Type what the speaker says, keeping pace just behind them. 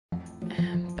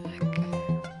And back.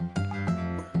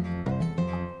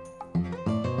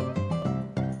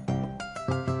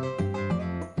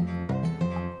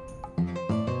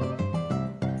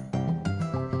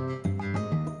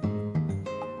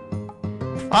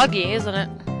 Foggy, isn't it?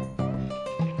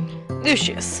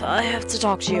 Lucius, I have to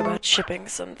talk to you about shipping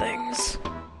some things.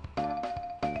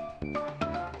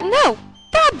 No!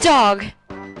 Bad dog!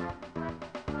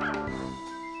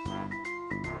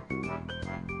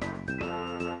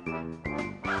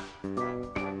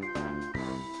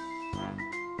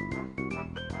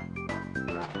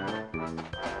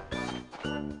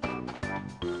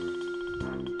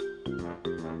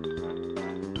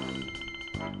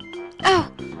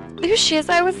 Oh, Lucius,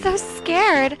 I was so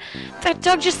scared. That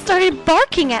dog just started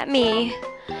barking at me.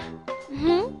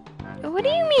 Hmm? What do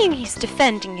you mean he's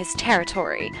defending his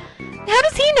territory? How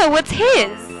does he know what's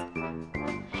his?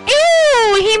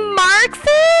 Ew, he marks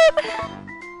it?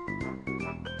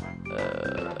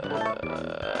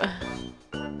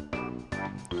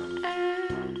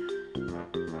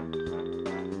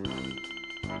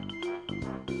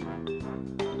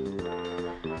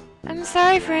 I'm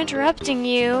sorry for interrupting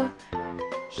you.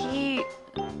 He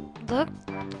looked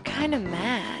kind of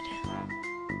mad.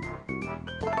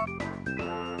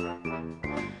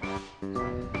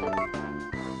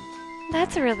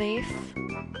 That's a relief.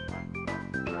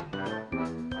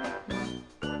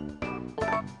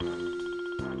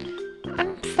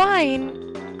 I'm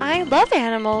fine. I love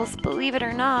animals, believe it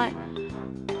or not.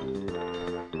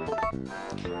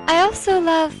 I also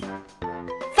love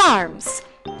farms.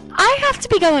 I have to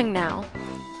be going now,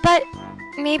 but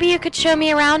maybe you could show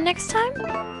me around next time?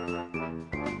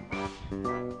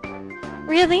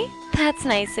 Really? That's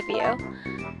nice of you.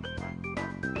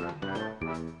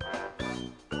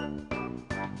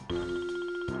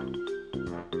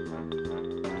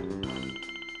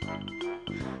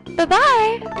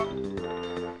 Bye-bye!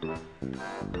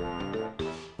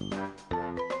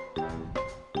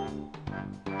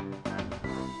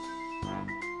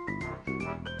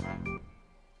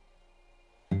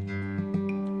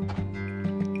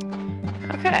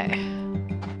 Okay.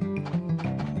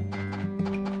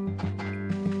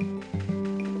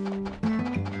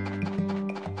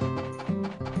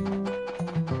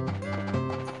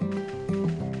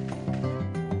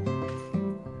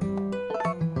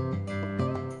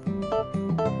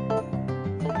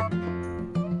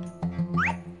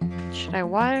 Should I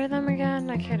water them again?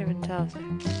 I can't even tell.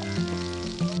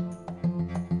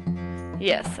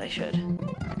 Yes, I should.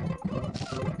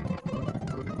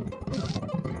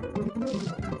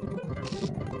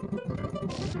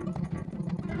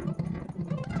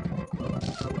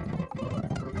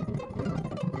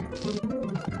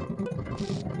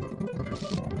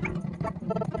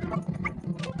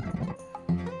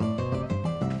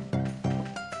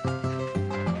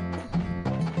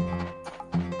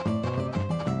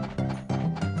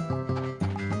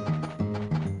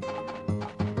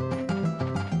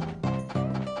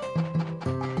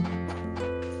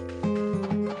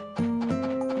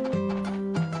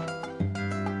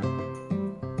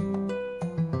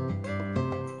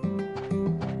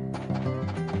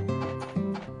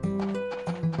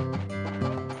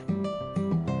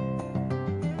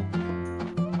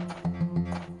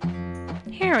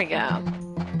 Here we go. A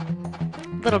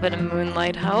little bit of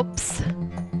moonlight helps.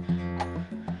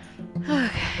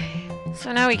 Okay,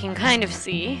 so now we can kind of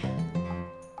see.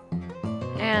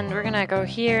 And we're gonna go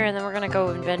here, and then we're gonna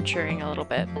go adventuring a little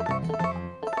bit.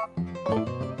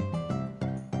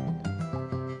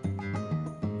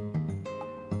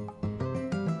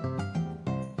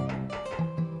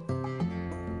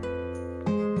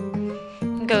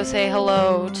 Go say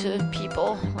hello to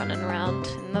people running around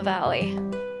in the valley.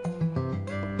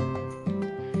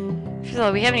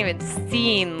 So we haven't even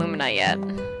seen Lumina yet.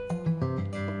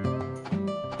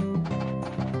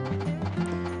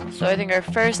 So I think our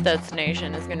first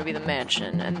destination is going to be the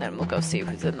mansion, and then we'll go see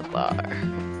who's in the bar.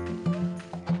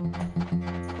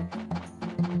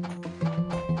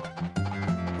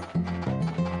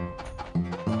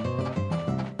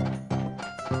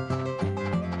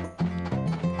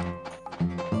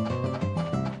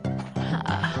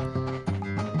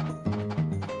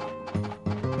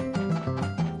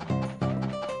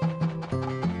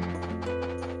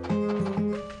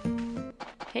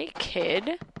 Hey,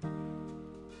 kid.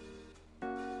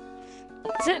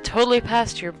 Isn't it totally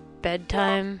past your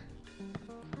bedtime?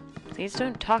 Please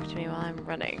don't talk to me while I'm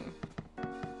running.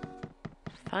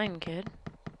 Fine, kid.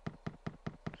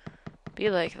 Be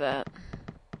like that.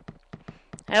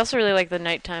 I also really like the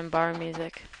nighttime bar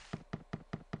music.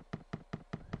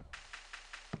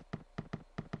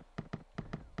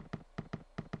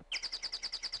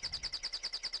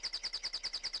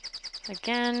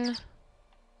 Again.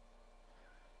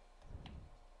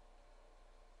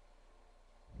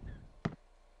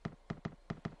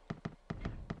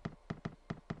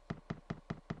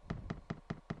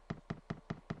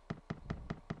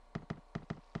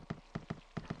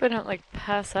 Hope I don't, like,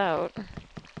 pass out.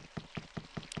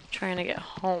 Trying to get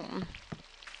home.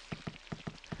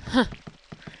 Huh.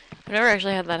 I've never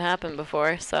actually had that happen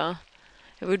before, so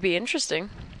it would be interesting.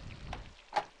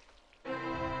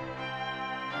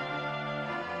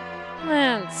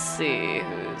 Let's see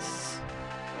who's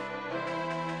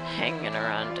hanging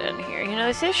around in here. You know,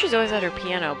 they say she's always at her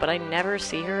piano, but I never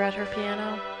see her at her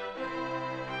piano.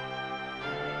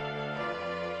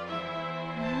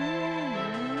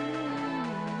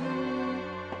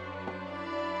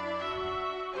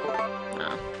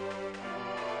 No.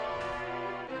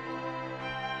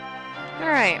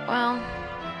 Alright, well.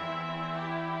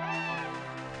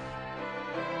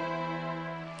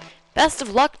 Best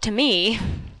of luck to me.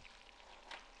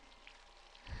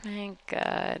 Thank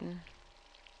God.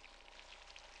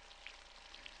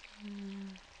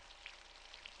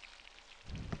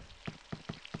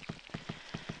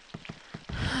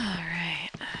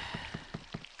 Alright.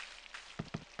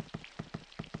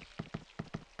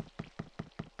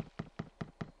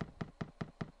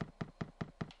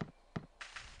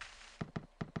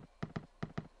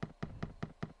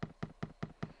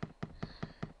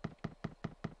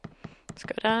 Let's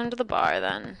go down to the bar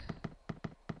then.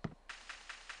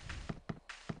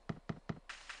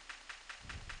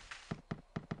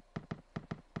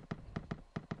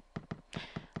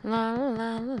 La la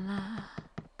la la.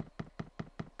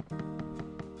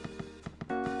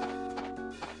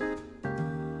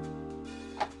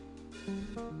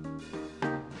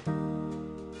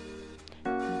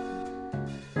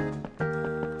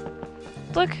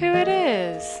 Look who it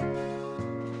is!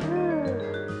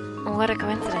 What a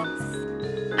coincidence.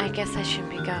 I guess I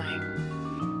shouldn't be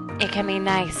going. It can be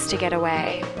nice to get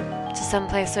away to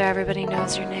someplace where everybody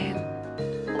knows your name.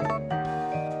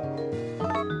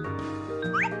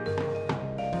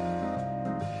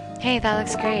 Hey, that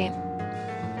looks great.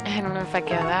 I don't know if I'd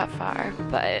go that far,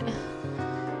 but...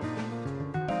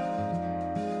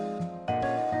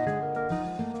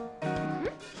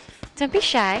 Don't be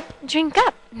shy. Drink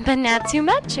up, but not too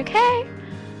much, okay?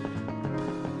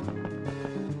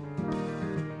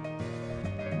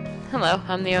 Hello,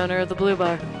 I'm the owner of the Blue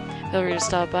Bar. Feel free to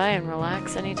stop by and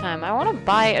relax anytime. I want to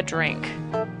buy a drink.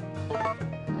 I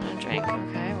want a drink,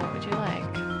 okay? What would you like?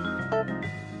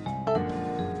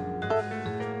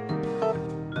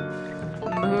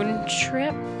 Moon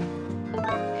trip?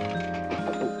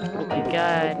 Oh my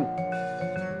god.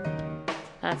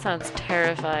 That sounds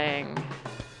terrifying.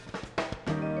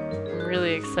 I'm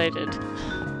really excited.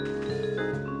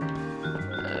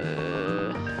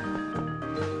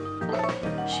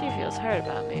 She feels hard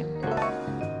about me.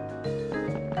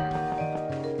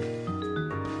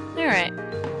 Alright.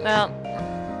 Well.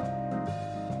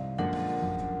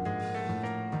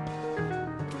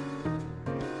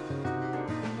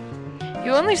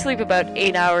 You only sleep about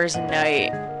 8 hours a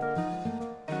night.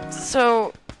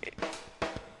 So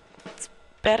it's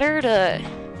better to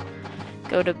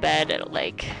go to bed at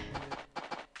like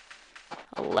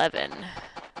 11.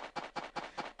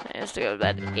 I used to go to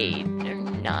bed at 8 or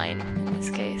 9 in this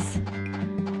case.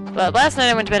 But last night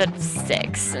I went to bed at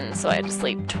 6, and so I had to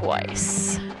sleep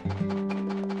twice.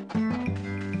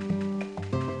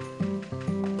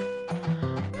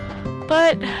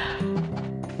 But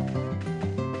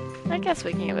I guess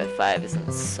waking up at 5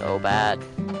 isn't so bad.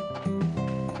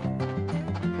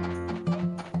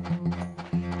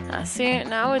 See,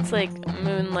 now it's like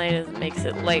moonlight makes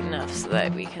it light enough so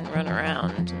that we can run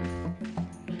around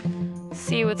and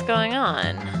see what's going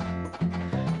on.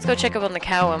 Let's go check up on the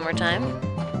cow one more time.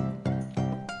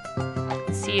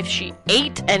 See if she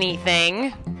ate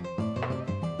anything.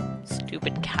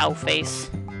 Stupid cow face.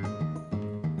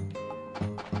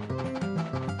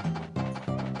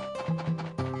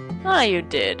 Ah, you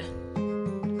did.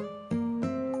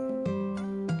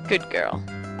 Good girl.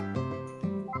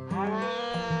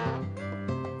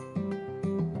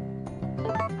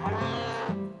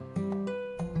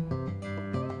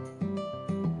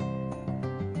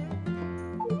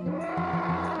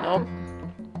 Nope.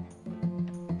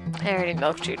 I already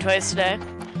milked you twice today.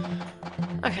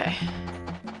 Okay.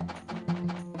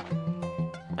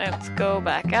 Let's go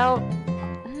back out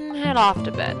and head off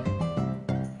to bed.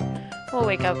 We'll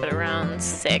wake up at around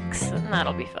 6, and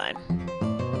that'll be fine.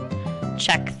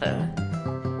 Check the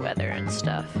weather and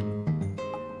stuff.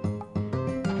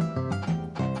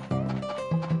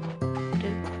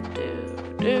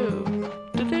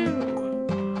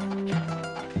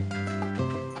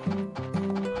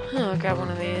 I'll grab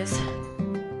one of these. I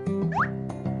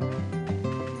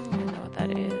don't know what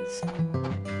that is.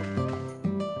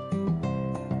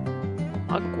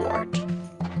 Mugwort.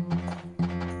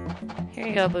 Here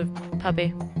you go, blue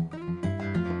puppy.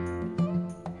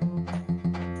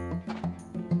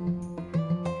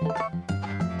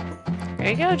 There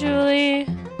you go, Julie.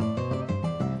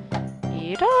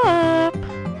 Eat up.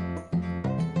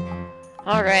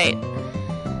 Alright.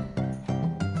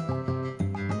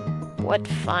 What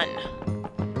fun.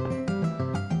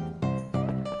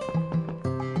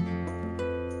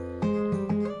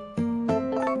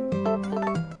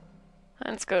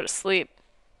 Let's go to sleep.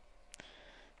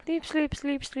 Sleep, sleep,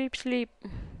 sleep, sleep, sleep.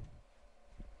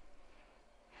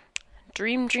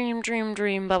 Dream, dream, dream,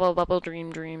 dream, bubble, bubble,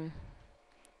 dream, dream.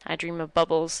 I dream of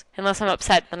bubbles. Unless I'm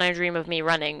upset, then I dream of me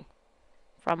running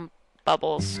from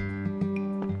bubbles.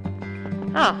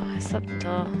 Oh, I slept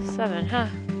until 7, huh?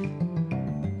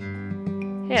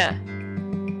 Yeah.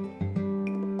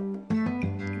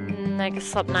 I guess I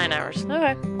slept 9 hours.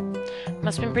 Okay.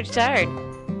 Must have been pretty tired.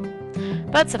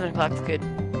 But 7 o'clock's good.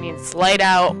 It means it's light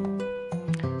out.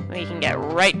 We can get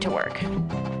right to work.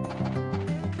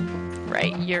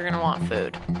 Right, you're gonna want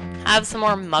food. Have some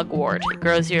more mugwort. It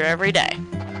grows here every day.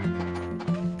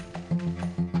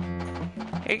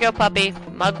 Here you go, puppy.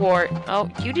 Mugwort. Oh,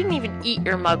 you didn't even eat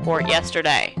your mugwort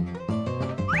yesterday.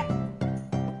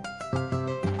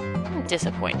 I'm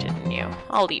disappointed in you.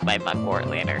 I'll eat my mugwort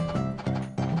later.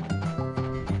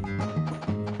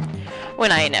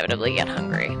 When I inevitably get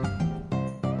hungry.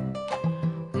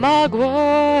 Mugwort.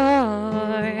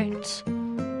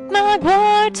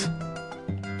 Mugwort.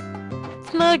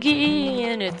 It's muggy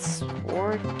and it's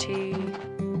warty.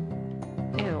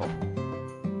 Ew.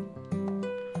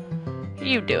 What are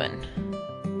you doing?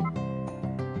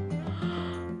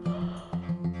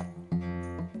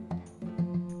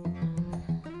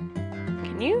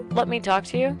 Can you let me talk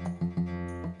to you?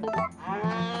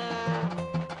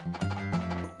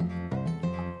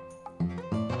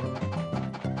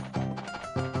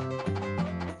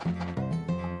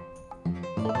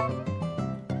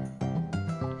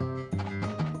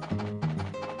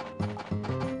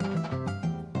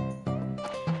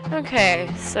 Okay,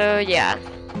 so yeah.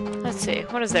 Let's see,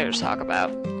 what is there to talk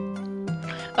about?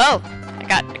 Oh, I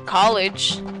got into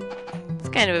college. It's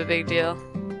kind of a big deal.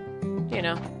 You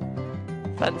know,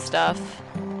 fun stuff.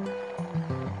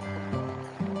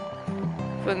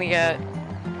 I've only got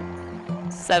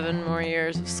 7 more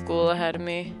years of school ahead of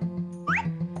me.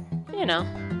 You know,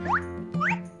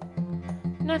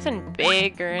 nothing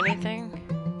big or anything.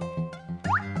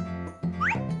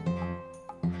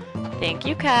 Thank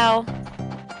you, cow.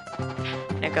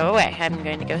 Now go away. I'm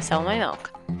going to go sell my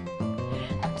milk.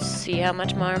 See how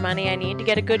much more money I need to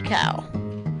get a good cow.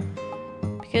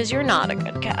 Because you're not a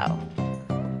good cow.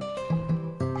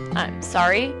 I'm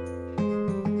sorry,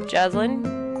 Jaslyn,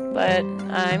 but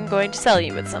I'm going to sell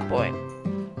you at some point.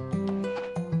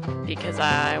 Because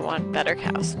I want better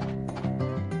cows.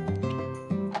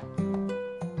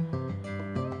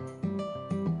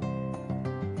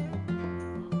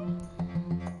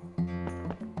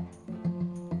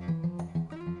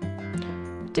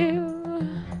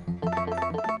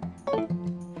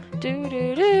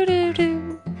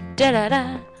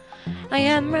 Da-da-da. I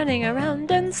am running around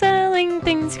and selling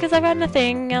things because I've got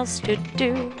nothing else to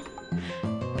do.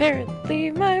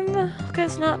 Apparently my milk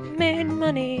has not made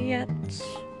money yet,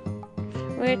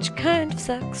 which kind of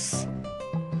sucks.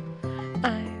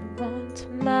 I want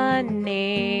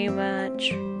money,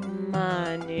 much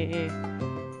money.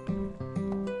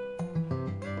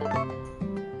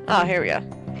 Oh, here we go.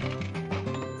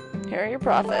 Here are your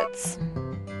profits.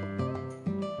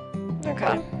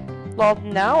 Okay. Well,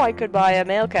 now I could buy a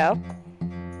male cow.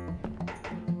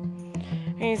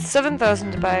 I need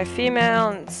 7,000 to buy a female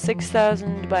and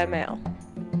 6,000 to buy a male.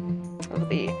 Of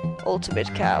the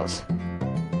ultimate cows.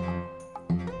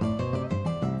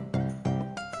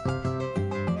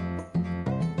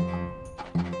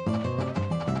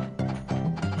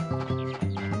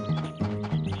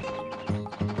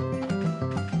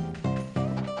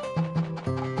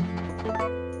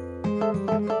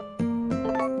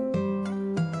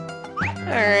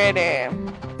 Alrighty.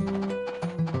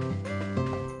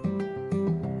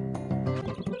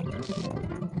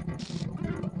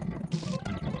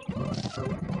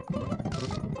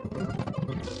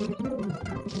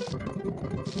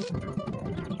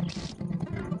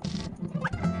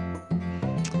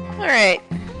 Alright.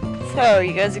 So,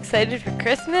 you guys excited for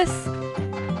Christmas?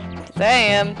 'Cause I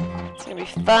am. It's gonna be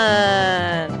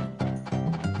fun.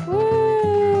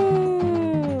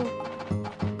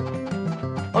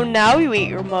 Oh, now you eat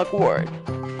your mugwort.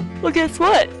 Well, guess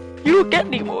what? You don't get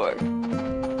any more.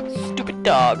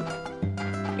 Dog.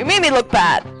 You made me look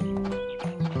bad.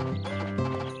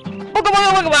 Booga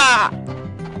booga booga ba!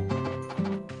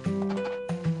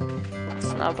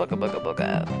 It's not booga booga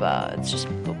booga, but it's just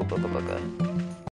booga booga booga.